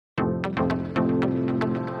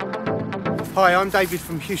Hi, I'm David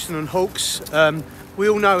from Houston and Hawks. We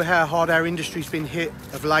all know how hard our industry's been hit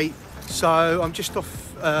of late, so I'm just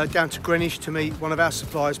off down to Greenwich to meet one of our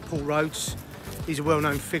suppliers, Paul Rhodes. He's a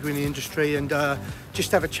well-known figure in the industry, and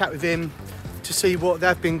just have a chat with him to see what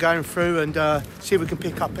they've been going through and see if we can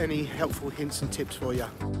pick up any helpful hints and tips for you.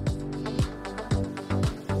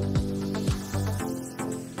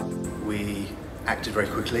 We acted very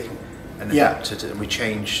quickly and adapted, and we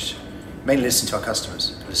changed, mainly listened to our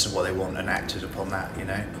customers, listened to what they want and acted upon that, you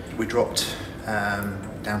know. We dropped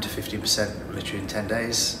down to 15% literally in 10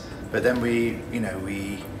 days, but then we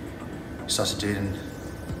started doing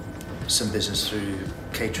some business through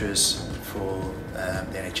caterers for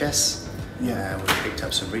the NHS. We picked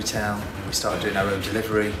up some retail, we started doing our own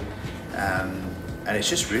delivery, and it's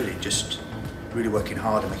just really working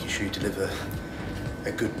hard and making sure you deliver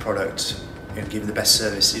a good product and giving the best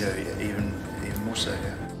service, you know, even more so,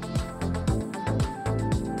 yeah.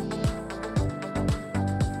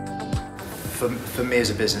 For me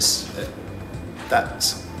as a business,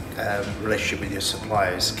 that relationship with your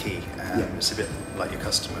supplier is key. It's a bit like your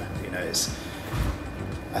customer, you know.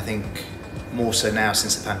 I think more so now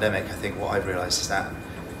since the pandemic, I think what I've realised is that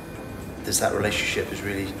that relationship has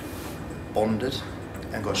really bonded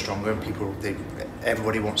and got stronger, and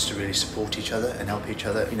everybody wants to really support each other and help each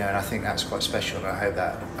other, you know. And I think that's quite special, and I hope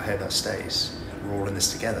that stays. We're all in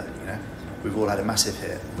this together, you know. We've all had a massive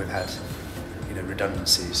hit. We've had, you know,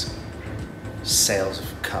 redundancies, sales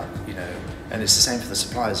have cut, you know, and it's the same for the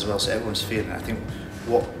suppliers as well. So everyone's feeling it. I think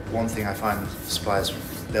one thing I find suppliers,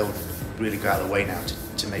 they'll really go out of the way now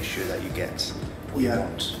to make sure that you get what you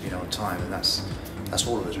want, you know, on time, and that's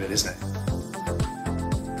all of us really, isn't it?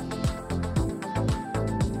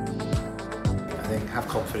 I think have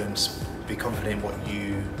confidence, be confident in what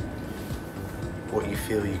you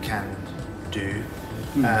feel you can do.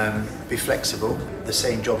 Be flexible. The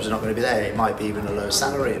same jobs are not going to be there. It might be even a lower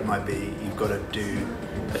salary. It might be you've got to do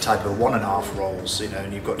a type of 1.5 roles, you know,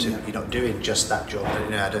 and you've got to. You're not doing just that job. You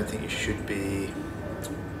know, I don't think you should be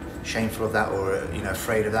shameful of that or, you know,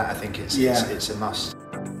 afraid of that. I think it's a must.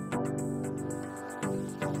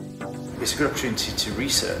 It's a good opportunity to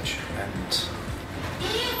research and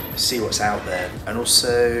see what's out there, and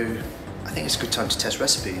also I think it's a good time to test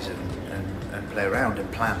recipes and play around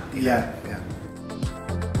and plan. Yeah.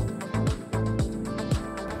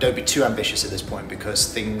 Don't be too ambitious at this point,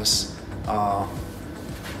 because it's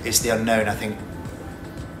the unknown. I think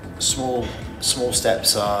small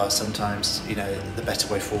steps are sometimes, you know, the better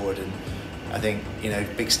way forward, and I think, you know,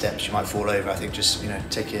 big steps you might fall over. I think just, you know,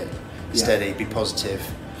 take it steady, be positive,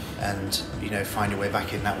 and, you know, find your way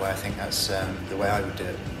back in that way. I think that's the way I would do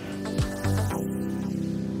it.